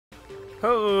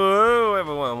Hello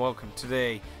everyone, welcome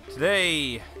today.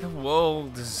 Today, the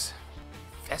world is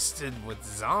infested with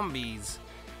zombies.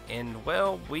 And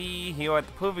well, we here at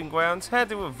the Proving Grounds had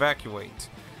to evacuate.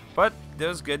 But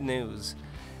there's good news.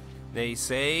 They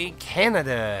say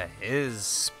Canada is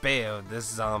spared this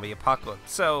zombie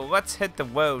apocalypse. So let's hit the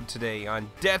road today on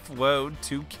Death Road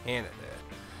to Canada.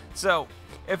 So,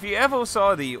 if you ever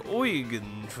saw the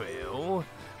Oregon Trail,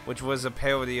 which was a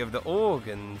parody of the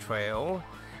Oregon Trail,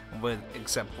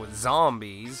 except with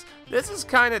zombies, this is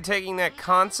kind of taking that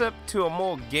concept to a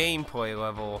more gameplay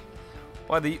level.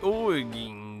 While the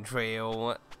Oregon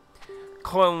Trail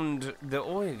cloned the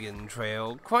Oregon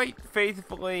Trail quite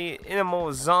faithfully in a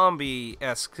more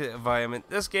zombie-esque environment,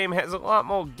 this game has a lot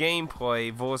more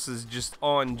gameplay versus just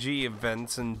RNG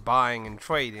events and buying and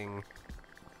trading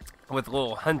with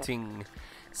little hunting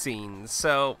scenes.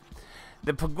 So,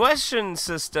 the progression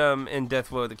system in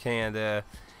Death Road to Canada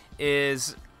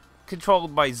is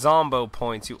controlled by Zombo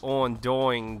points you earn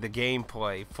during the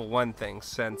gameplay, for one thing,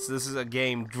 since this is a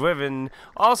game driven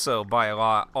also by a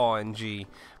lot of RNG.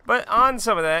 But on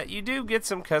some of that, you do get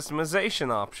some customization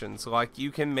options, like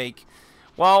you can make,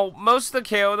 while most of the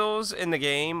characters in the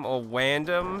game are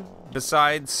random,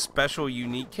 besides special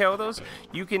unique characters,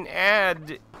 you can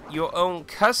add your own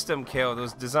custom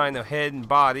characters, design their head and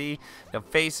body, their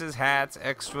faces, hats,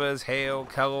 extras, hair,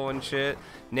 color and shit,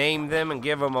 name them and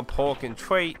give them a perk and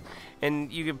trait,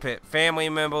 and you can pick family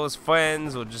members,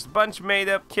 friends, or just a bunch of made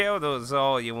up characters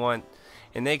all you want.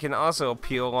 And they can also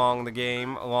appear along the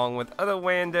game along with other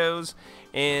randos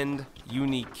and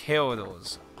unique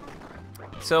characters.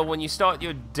 So when you start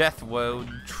your Death Road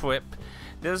trip,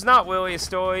 there's not really a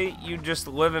story. You just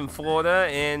live in Florida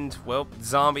and, well,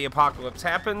 zombie apocalypse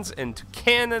happens, and to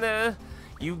Canada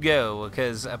you go,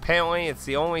 because apparently it's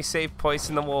the only safe place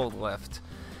in the world left.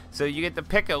 So you get to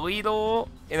pick a leader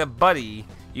and a buddy.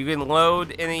 You can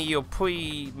load any of your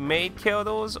pre-made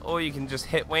characters, or you can just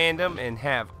hit random and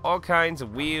have all kinds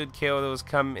of weird characters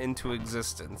come into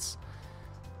existence.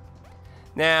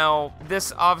 Now,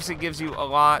 this obviously gives you a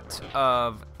lot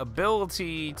of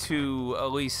ability to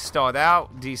at least start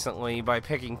out decently by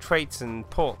picking traits and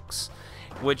perks,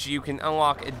 which you can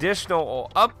unlock additional or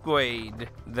upgrade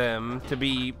them to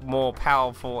be more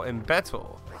powerful and better.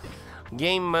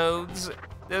 Game modes,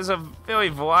 there's a very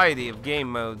variety of game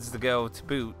modes to go to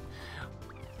boot.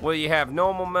 Where you have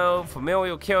normal mode,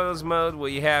 familiar characters mode,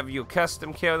 where you have your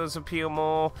custom characters appear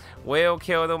more, whale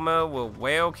character mode, where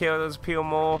whale characters appear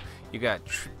more. You got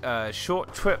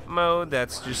short trip mode,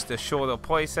 that's just a shorter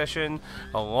play session,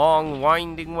 a long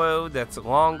winding mode, that's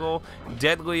longer,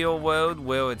 deadlier mode,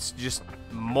 where it's just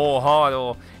more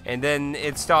harder, and then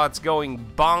it starts going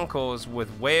bonkers with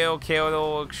whale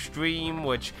character extreme,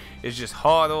 which is just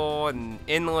harder, and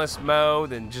endless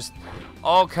mode, and just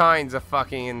all kinds of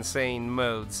fucking insane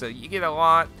modes. So you get a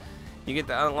lot, you get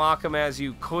to unlock them as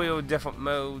you clear different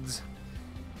modes,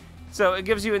 so it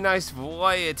gives you a nice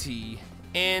variety.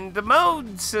 And the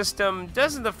mode system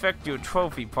doesn't affect your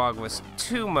trophy progress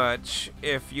too much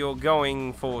if you're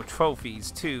going for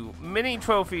trophies too. Many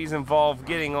trophies involve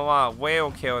getting a lot of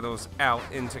whale characters out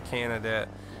into Canada,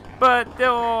 but there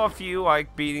are a few,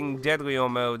 like beating Deadlier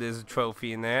mode is a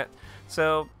trophy in that.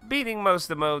 So beating most of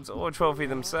the modes are a trophy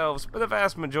themselves, but the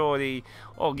vast majority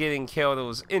are getting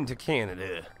characters into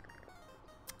Canada,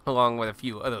 along with a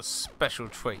few other special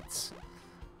traits.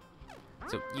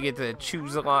 So you get to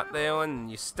choose a lot there,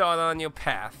 and you start on your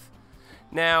path.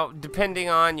 Now, depending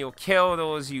on your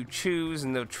characters you choose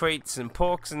and their traits and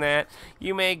perks and that,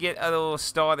 you may get other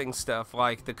starting stuff,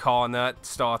 like the car nut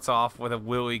starts off with a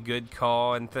really good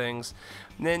car and things.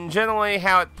 And then generally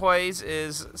how it plays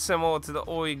is similar to the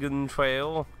Oregon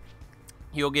Trail.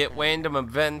 You'll get random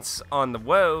events on the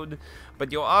road,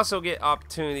 but you'll also get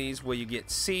opportunities where you get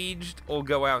sieged or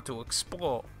go out to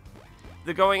explore.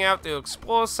 The going out to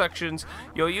explore sections,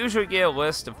 you'll usually get a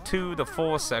list of 2 to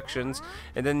 4 sections,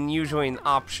 and then usually an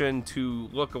option to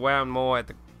look around more at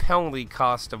the penalty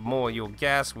cost of more of your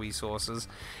gas resources,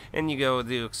 and you go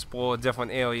to explore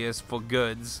different areas for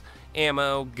goods,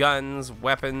 ammo, guns,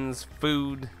 weapons,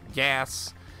 food,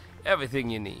 gas,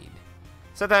 everything you need.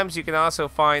 Sometimes you can also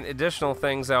find additional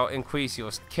things that will increase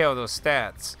your character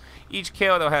stats. Each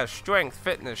character has strength,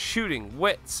 fitness, shooting,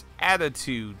 wits,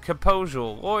 attitude, composure,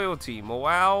 loyalty,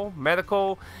 morale,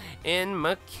 medical, and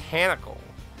mechanical,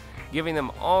 giving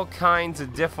them all kinds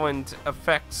of different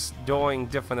effects during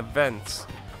different events.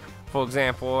 For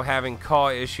example, having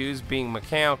car issues being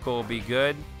mechanical will be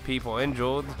good, people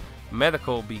injured,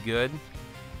 medical will be good.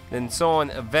 Then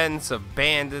certain events of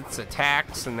bandits,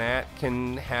 attacks, and that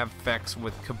can have effects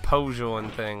with composure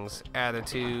and things,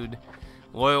 attitude,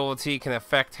 Loyalty can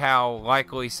affect how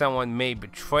likely someone may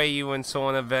betray you in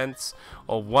certain events,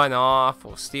 or run off,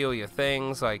 or steal your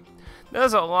things. Like,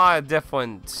 there's a lot of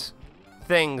different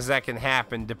things that can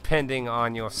happen depending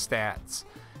on your stats.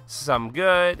 Some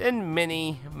good, and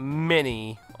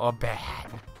many are bad.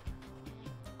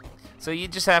 So you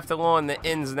just have to learn the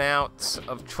ins and outs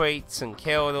of traits and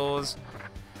characters.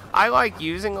 I like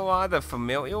using a lot of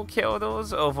familial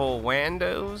characters over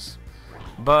randos,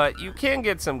 but you can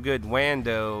get some good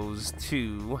randos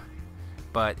too.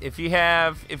 But if you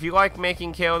like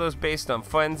making characters based on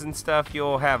friends and stuff,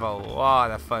 you'll have a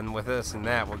lot of fun with this in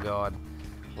that regard.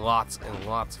 Lots and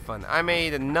lots of fun. I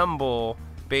made a number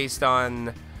based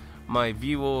on my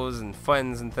viewers and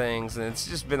friends and things, and it's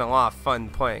just been a lot of fun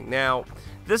playing. Now,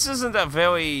 this isn't a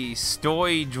very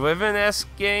story-driven-esque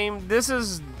game. This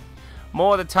is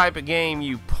more the type of game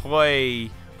you play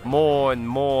more and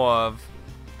more of,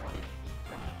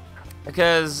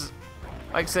 because,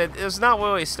 like I said, it's not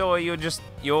really a story.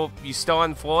 You start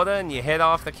in Florida and you head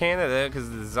off to Canada because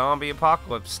the zombie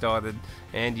apocalypse started,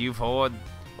 and you've heard,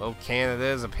 well, Canada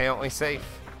is apparently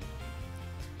safe.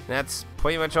 That's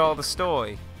pretty much all the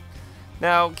story.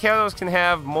 Now, characters can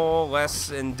have more or less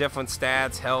in different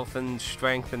stats, health and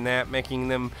strength and that, making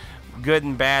them good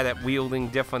and bad at wielding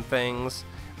different things.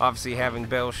 Obviously having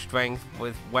better strength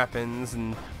with weapons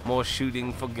and more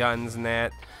shooting for guns and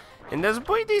that. And there's a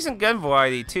pretty decent gun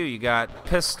variety too. You got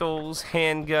pistols,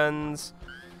 handguns,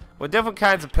 with different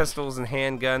kinds of pistols and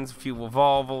handguns, a few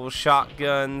revolvers,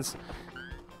 shotguns.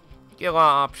 You get a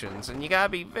lot of options, and you gotta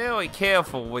be very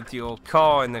careful with your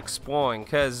car and exploring,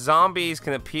 because zombies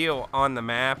can appear on the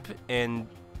map and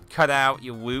cut out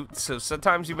your loot, so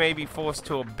sometimes you may be forced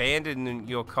to abandon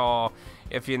your car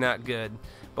if you're not good.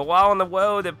 But while on the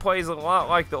road, it plays a lot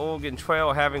like the Oregon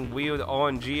Trail, having weird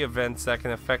RNG events that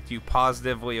can affect you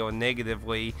positively or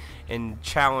negatively in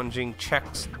challenging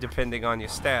checks depending on your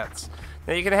stats.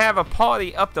 Now, you can have a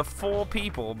party up to 4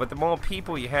 people, but the more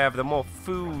people you have, the more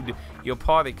food your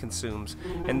party consumes.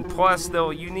 And plus, there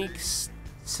are unique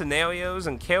scenarios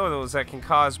and characters that can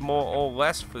cause more or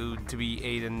less food to be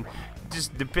eaten,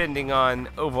 just depending on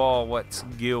overall what's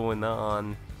going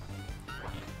on.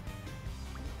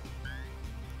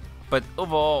 But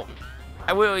overall,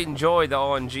 I really enjoy the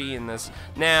RNG in this.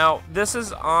 Now, this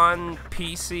is on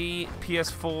PC,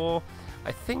 PS4.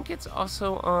 I think it's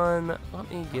also on, let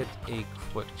me get a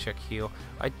quick check here.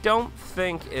 I don't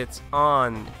think it's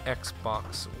on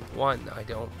Xbox One, I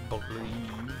don't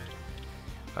believe.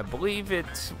 I believe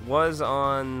it was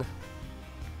on,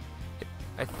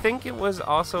 I think it was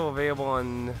also available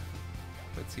on,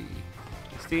 let's see,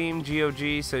 Steam,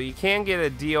 GOG, so you can get a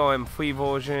DRM free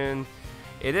version.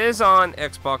 It is on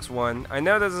Xbox One. I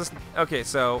know there's this. Okay,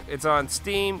 so it's on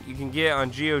Steam. You can get it on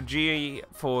GOG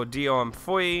for DRM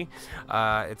free.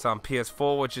 It's on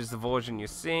PS4, which is the version you're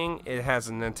seeing. It has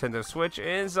a Nintendo Switch. It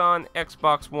is on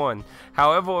Xbox One.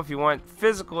 However, if you want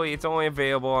physically, it's only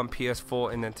available on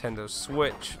PS4 and Nintendo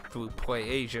Switch through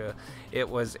PlayAsia. It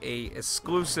was a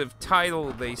exclusive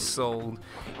title they sold,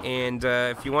 and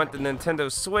if you want the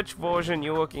Nintendo Switch version,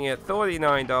 you're looking at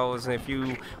 $39, and if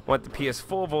you want the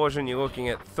PS4 version, you're looking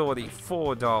at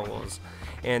 $34.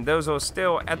 And those are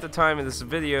still, at the time of this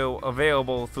video,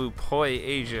 available through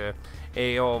PlayAsia,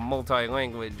 or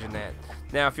multi-language and that.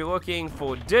 Now, if you're looking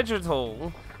for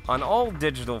digital, on all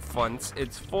digital fronts,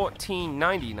 it's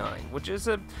 $14.99, which is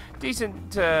a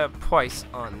decent price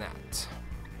on that.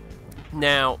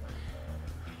 Now,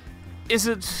 is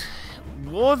it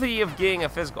worthy of getting a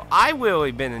physical? I've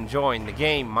really been enjoying the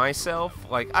game myself.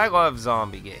 Like, I love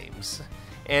zombie games.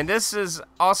 And this is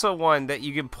also one that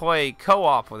you can play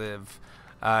cooperative.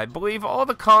 I believe all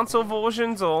the console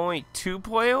versions are only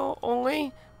 2-player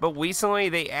only, but recently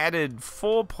they added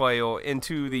 4-player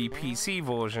into the PC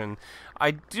version.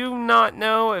 I do not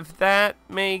know if that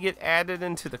may get added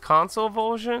into the console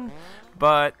version,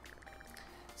 but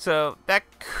so that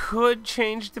could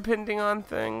change depending on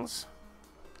things.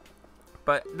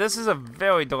 But this is a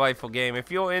very delightful game. If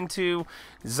you're into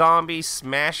zombie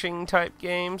smashing type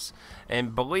games,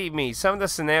 and believe me, some of the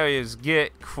scenarios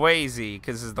get crazy,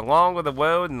 because the longer the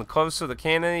road and the closer the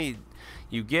cannon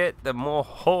you get, the more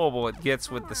horrible it gets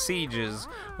with the sieges,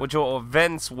 which are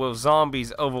events where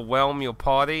zombies overwhelm your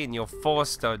party and you're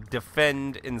forced to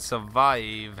defend and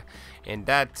survive. And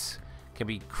that can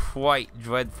be quite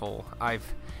dreadful.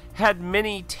 I've had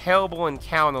many terrible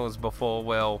encounters before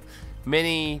where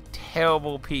many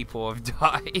terrible people have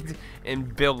died in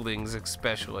buildings,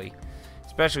 especially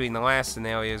in the last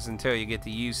scenarios, until you get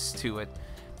used to it.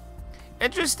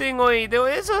 Interestingly, there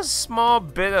is a small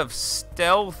bit of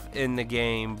stealth in the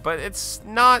game, but it's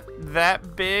not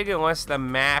that big unless the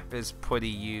map is pretty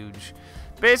huge.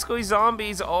 Basically,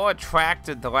 zombies are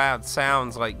attracted to loud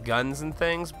sounds like guns and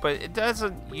things, but it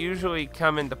doesn't usually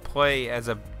come into play as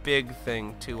a big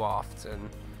thing too often.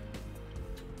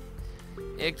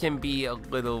 It can be a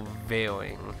little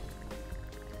varying.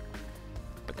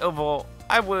 But overall,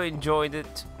 I really enjoyed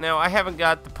it. Now, I haven't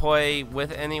got to play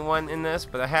with anyone in this,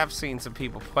 but I have seen some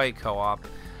people play co-op.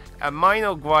 A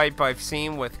minor gripe I've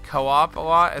seen with co-op a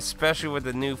lot, especially with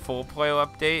the new full player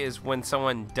update, is when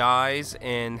someone dies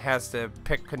and has to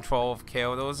pick control of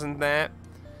characters and that.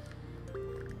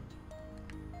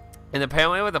 And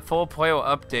apparently with the full player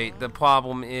update, the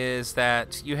problem is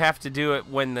that you have to do it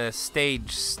when the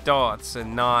stage starts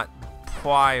and not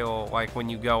prior, like when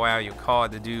you go out of your car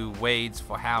to do raids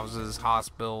for houses,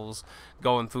 hospitals,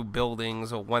 going through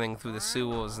buildings, or running through the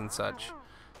sewers and such.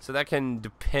 So that can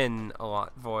depend a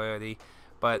lot variety.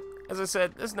 But as I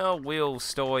said, there's no real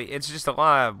story. It's just a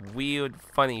lot of weird,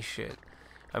 funny shit.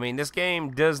 I mean, this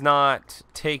game does not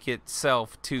take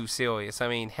itself too serious. I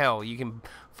mean, hell, you can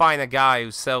find a guy who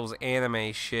sells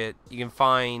anime shit. You can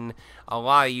find a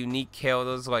lot of unique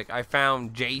characters. Like, I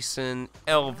found Jason,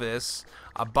 Elvis,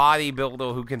 a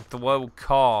bodybuilder who can throw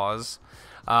cars,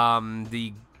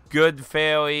 the Good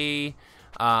Fairy,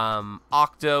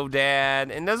 Octodad,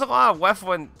 and there's a lot of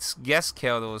reference guest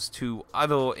characters to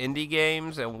other indie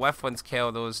games and reference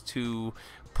characters to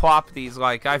properties.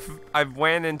 Like I've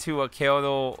ran into a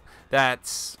character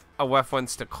that's a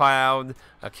reference to Cloud,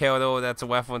 a character that's a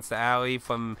reference to Ali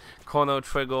from Chrono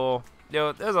Trigger. You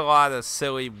know, there's a lot of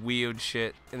silly, weird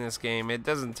shit in this game. It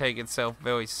doesn't take itself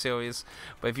very serious,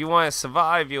 but if you want to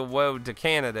survive your road to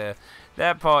Canada,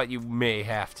 that part you may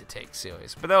have to take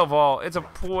serious. But overall, it's a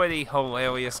pretty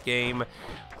hilarious game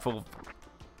full of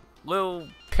little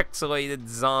pixelated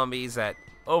zombies that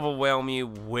overwhelm you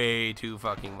way too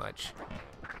fucking much.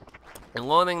 And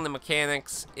learning the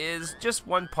mechanics is just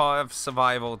one part of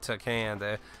survival to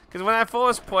Canada. Because when I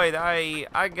first played,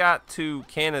 I got to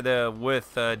Canada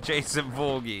with Jason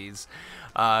Voorhees,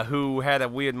 who had a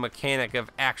weird mechanic of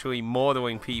actually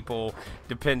murdering people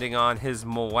depending on his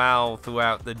morale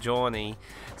throughout the journey.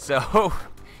 So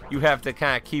you have to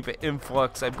kind of keep it in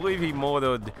flux. I believe he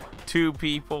murdered 2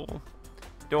 people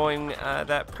during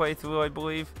that playthrough, I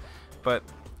believe. But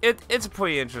it's a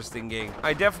pretty interesting game.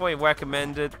 I definitely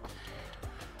recommend it.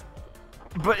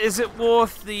 But is it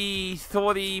worth the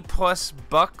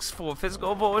 $30+ for a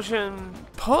physical version?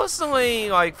 Personally,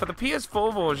 like for the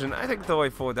PS4 version, I think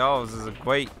 $34 is a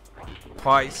great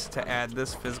price to add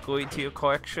this physically to your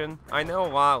collection. I know a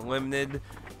lot of limited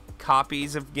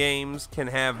copies of games can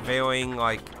have varying,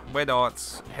 like Red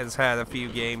Arts has had a few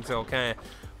games that are kind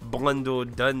of bundle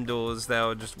dundles that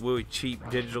are just really cheap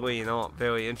digitally and aren't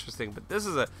very interesting. But this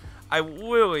is I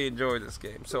really enjoyed this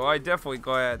game, so I'm definitely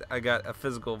glad I got a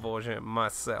physical version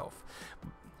myself.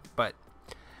 But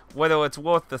whether it's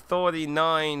worth the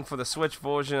 $39 for the Switch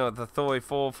version or the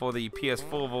 $34 for the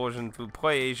PS4 version through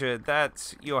PlayAsia,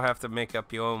 that's, you'll have to make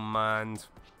up your own mind.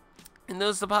 And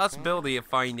there's the possibility of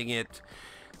finding it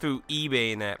through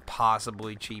eBay and that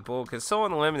possibly cheaper, because so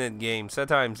unlimited games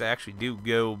sometimes actually do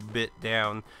go a bit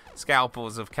down.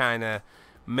 Scalpers have kind of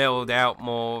mellowed out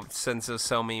more since there's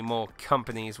so many more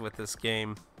companies with this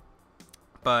game.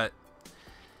 But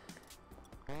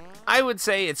I would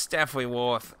say it's definitely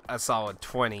worth a solid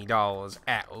 $20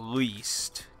 at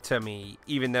least to me,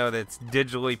 even though that's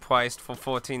digitally priced for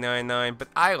 $14.99. But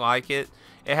I like it.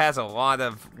 It has a lot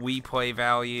of replay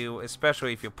value,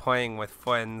 especially if you're playing with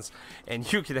friends, and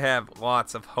you can have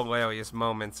lots of hilarious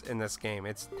moments in this game.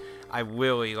 I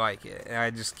really like it, and I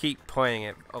just keep playing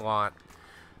it a lot.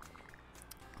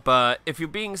 But if you're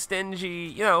being stingy,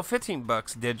 you know, $15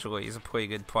 digitally is a pretty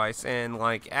good price. And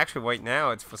like, actually right now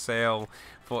it's for sale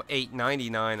for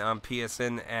 $8.99 on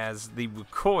PSN as the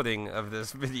recording of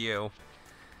this video.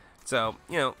 So,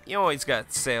 you know, you always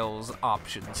got sales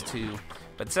options too.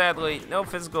 But sadly, no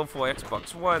physical for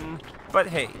Xbox One. But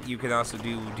hey, you can also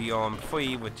do DRM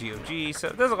free with GOG. So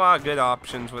there's a lot of good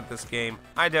options with this game.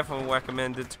 I definitely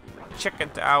recommend it. Check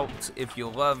it out if you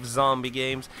love zombie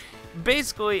games.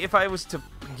 Basically, if I was to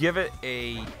give it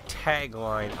a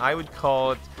tagline, I would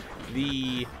call it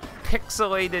the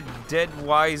pixelated Dead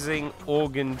Rising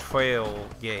Oregon Trail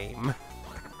game.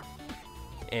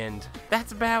 And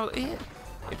that's about it.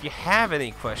 If you have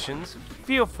any questions,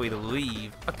 feel free to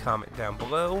leave a comment down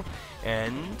below.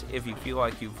 And if you feel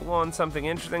like you've learned something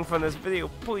interesting from this video,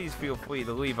 please feel free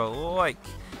to leave a like.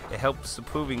 It helps the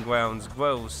Proving Grounds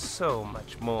grow so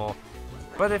much more.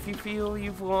 But if you feel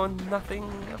you've learned nothing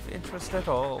of interest at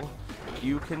all,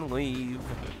 you can leave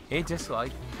a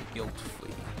dislike guilt-free.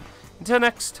 Until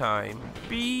next time,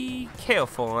 be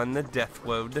careful on the death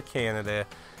road to Canada,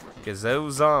 because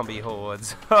those zombie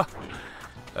hordes,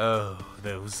 Oh,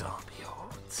 those zombie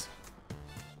hordes.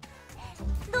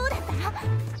 どうだっ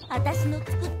た？私の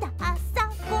作った朝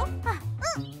ごはん。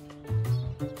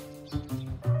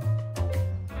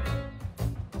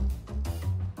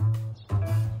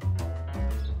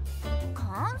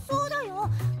感想だよ。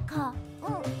感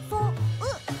想。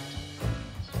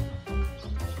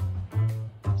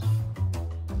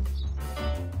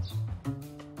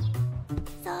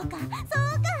そうか、そう